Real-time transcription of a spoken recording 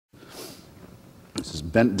This is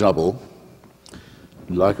bent double,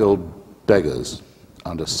 like old beggars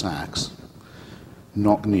under sacks,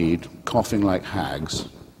 knock-kneed, coughing like hags,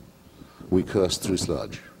 we cursed through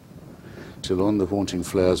sludge, till on the haunting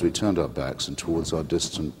flares we turned our backs and towards our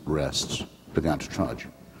distant rests began to trudge.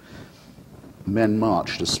 Men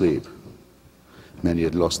marched asleep. Many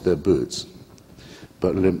had lost their boots,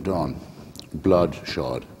 but limped on,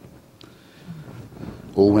 blood-shod.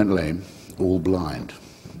 All went lame, all blind,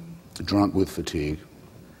 drunk with fatigue,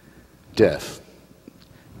 deaf,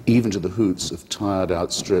 even to the hoots of tired,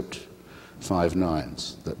 outstripped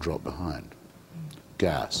 5-9s that dropped behind.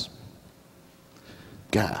 Gas.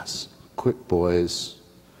 Gas. Quick boys.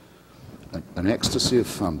 An ecstasy of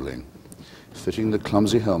fumbling, fitting the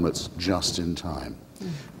clumsy helmets just in time.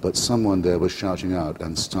 But someone there was shouting out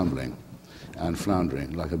and stumbling and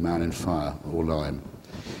floundering like a man in fire or lime,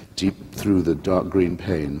 deep through the dark green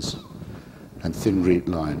panes and thin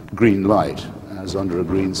green light, as under a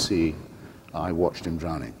green sea I watched him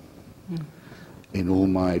drowning. In all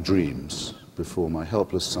my dreams, before my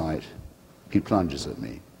helpless sight, he plunges at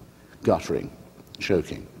me, guttering,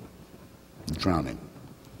 choking, drowning.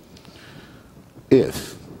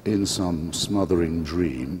 If, in some smothering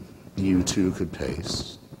dream, you too could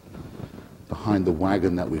pace behind the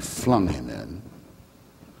wagon that we flung him in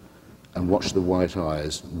and watch the white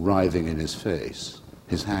eyes writhing in his face,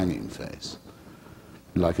 his hanging face,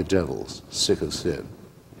 like a devil's, sick of sin,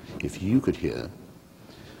 if you could hear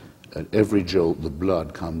at every jolt the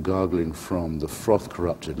blood come gargling from the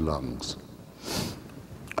froth-corrupted lungs,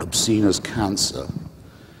 obscene as cancer,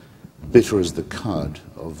 bitter as the cud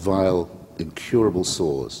of vile, incurable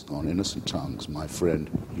sores on innocent tongues, my friend,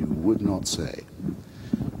 you would not say,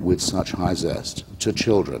 with such high zest, to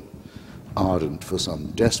children, ardent for some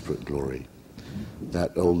desperate glory,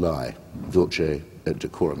 that old lie, Dulce et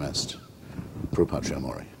Decorum est, pro patria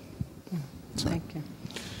mori. Thank you.